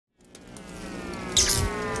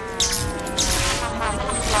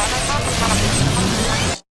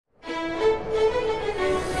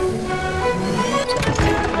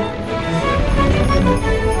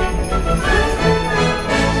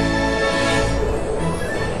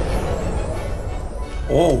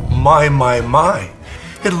Oh, my.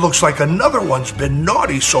 It looks like another one's been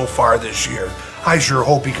naughty so far this year. I sure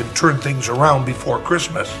hope he can turn things around before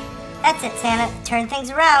Christmas. That's it, Santa. Turn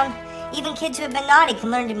things around. Even kids who have been naughty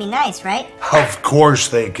can learn to be nice, right? Of course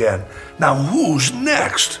they can. Now who's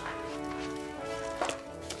next?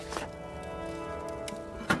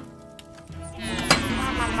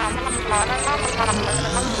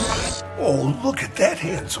 Oh, look at that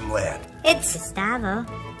handsome lad. It's Gustavo.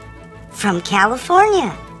 From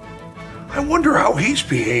California. I wonder how he's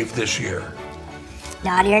behaved this year.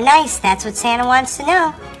 Naughty or nice, that's what Santa wants to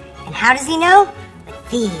know. And how does he know? With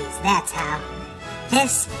these, that's how.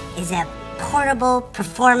 This is a portable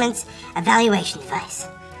performance evaluation device.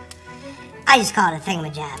 I just call it a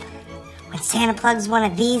thingamajab. When Santa plugs one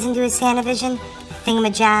of these into his SantaVision, the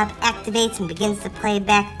thingamajab activates and begins to play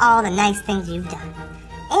back all the nice things you've done.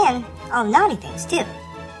 And all the naughty things, too.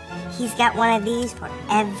 He's got one of these for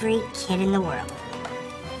every kid in the world.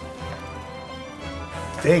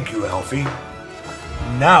 Thank you, Alfie.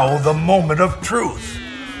 Now the moment of truth.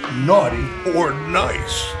 Naughty or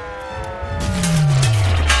nice?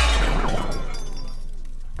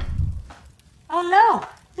 Oh no,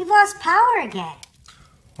 we've lost power again.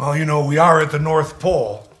 Well, you know, we are at the North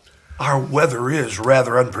Pole. Our weather is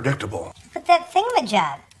rather unpredictable. But that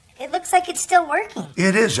thingamajab, it looks like it's still working.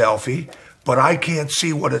 It is, Alfie, but I can't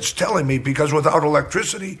see what it's telling me because without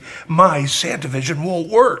electricity, my SantaVision won't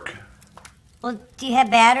work. Well, do you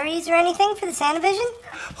have batteries or anything for the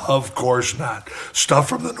SantaVision? Of course not. Stuff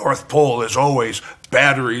from the North Pole is always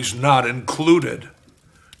batteries not included.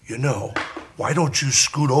 You know, why don't you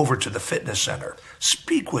scoot over to the fitness center?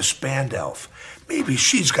 Speak with Spandalf. Maybe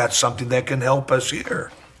she's got something that can help us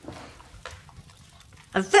here.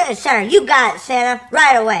 A fitness center, you got it, Santa.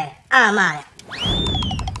 Right away. I'm on it.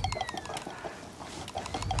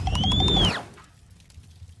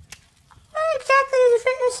 Where exactly is the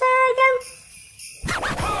fitness center again?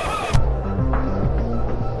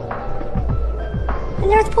 The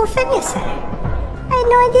North Pole Fitness Center. I had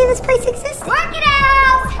no idea this place existed. Work it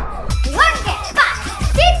out! Work it! 5,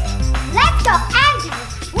 6, let's go, Andrew!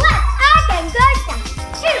 1, I can go down.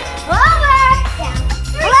 2, over, down.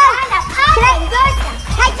 3, stand up, I can go down.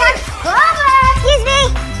 Hi, Tom. Over. Excuse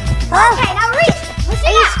me. Hello? Okay, now reach. Push it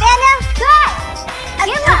Are you out. Spandalf? Good.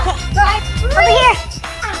 Give up. Okay. Right. Over here.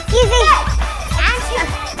 Excuse me. Good. Andrew.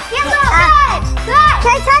 Give up. Good. Good. Can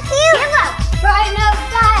I talk to you? Give up. Right, no,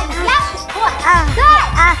 good. Yep. 1. Good.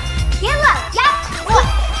 Give up. Yep. 1,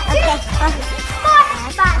 2, Okay. 4,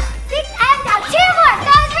 5, 6, and down. 2 more.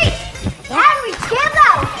 Guys, reach. And reach. Give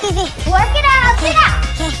up. Easy. Work it out. Sit out.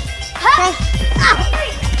 Okay. Hup. Up.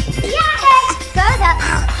 Yeah. Goes up.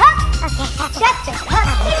 Hup. Okay. That's it. Hup.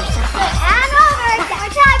 Good. And over. Down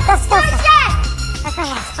time. Let's go. Push it. That's my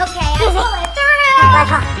hands. Okay, and pull it through. Right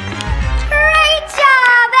on. Great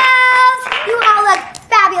job, elves! You all look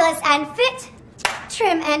fabulous and fit,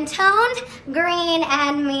 trim and toned, green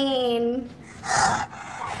and mean.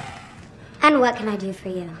 And what can I do for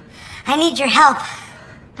you? I need your help.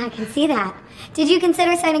 I can see that. Did you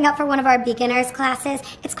consider signing up for one of our beginners classes?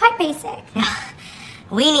 It's quite basic.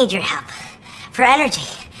 We need your help. For energy.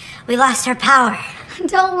 We lost our power.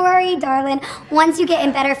 Don't worry, darling. Once you get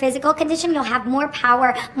in better physical condition, you'll have more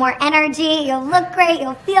power, more energy, you'll look great,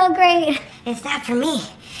 you'll feel great. It's not for me.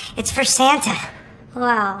 It's for Santa.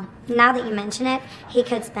 Well, now that you mention it, he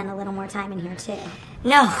could spend a little more time in here too.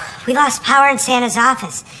 No, we lost power in Santa's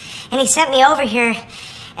office. And he sent me over here.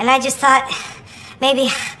 And I just thought, maybe,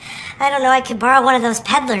 I don't know, I could borrow one of those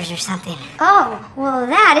peddlers or something. Oh, well,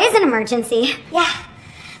 that is an emergency. Yeah.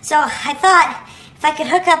 So I thought if I could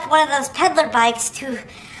hook up one of those peddler bikes to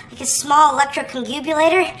like a small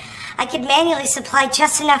electrocongubulator, I could manually supply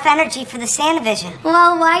just enough energy for the SantaVision.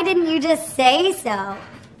 Well, why didn't you just say so?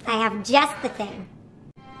 I have just the thing.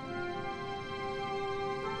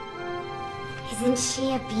 Isn't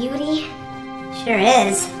she a beauty? Sure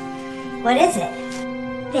is. What is it?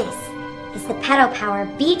 This is the Pedal Power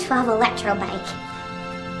B12 Electro Bike.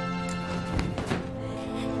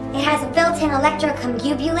 It has a built-in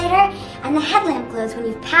electrocongubulator, and the headlamp glows when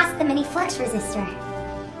you've passed the mini flux resistor.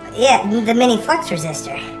 Yeah, the mini flux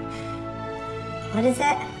resistor. What is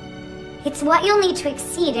that? It's what you'll need to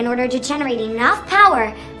exceed in order to generate enough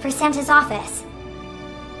power for Santa's office.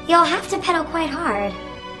 You'll have to pedal quite hard.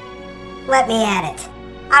 Let me at it.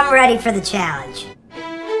 I'm ready for the challenge.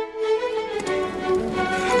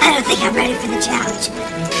 I don't think I'm ready for the challenge.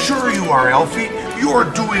 Sure you are, Alfie. You're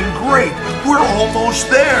doing great. We're almost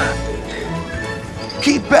there.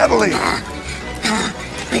 Keep pedaling.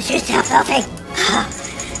 Push yourself, Alfie.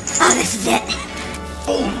 Oh, this is it.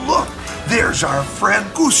 Oh, look. There's our friend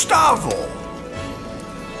Gustavo.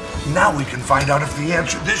 Now we can find out if the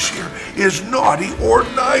answer this year is naughty or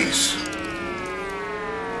nice.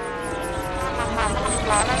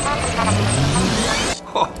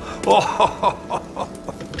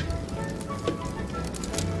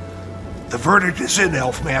 The verdict is in,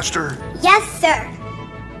 Elfmaster. Yes, sir.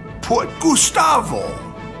 Put Gustavo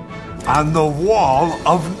on the wall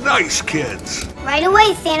of nice kids. Right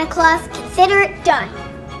away, Santa Claus. Consider it done.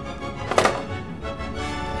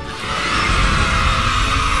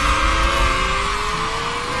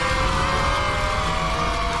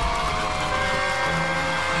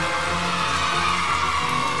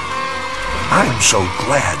 I'm so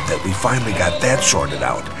glad that we finally got that sorted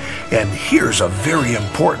out. And here's a very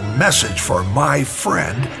important message for my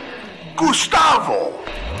friend, Gustavo.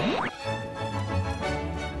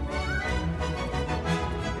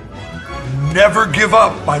 Never give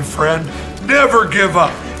up, my friend. Never give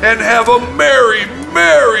up. And have a Merry,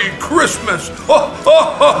 Merry Christmas.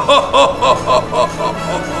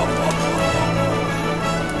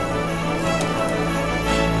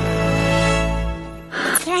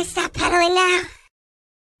 Can I stop pedaling now?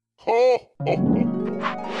 Ho, ho,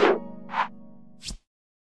 ho.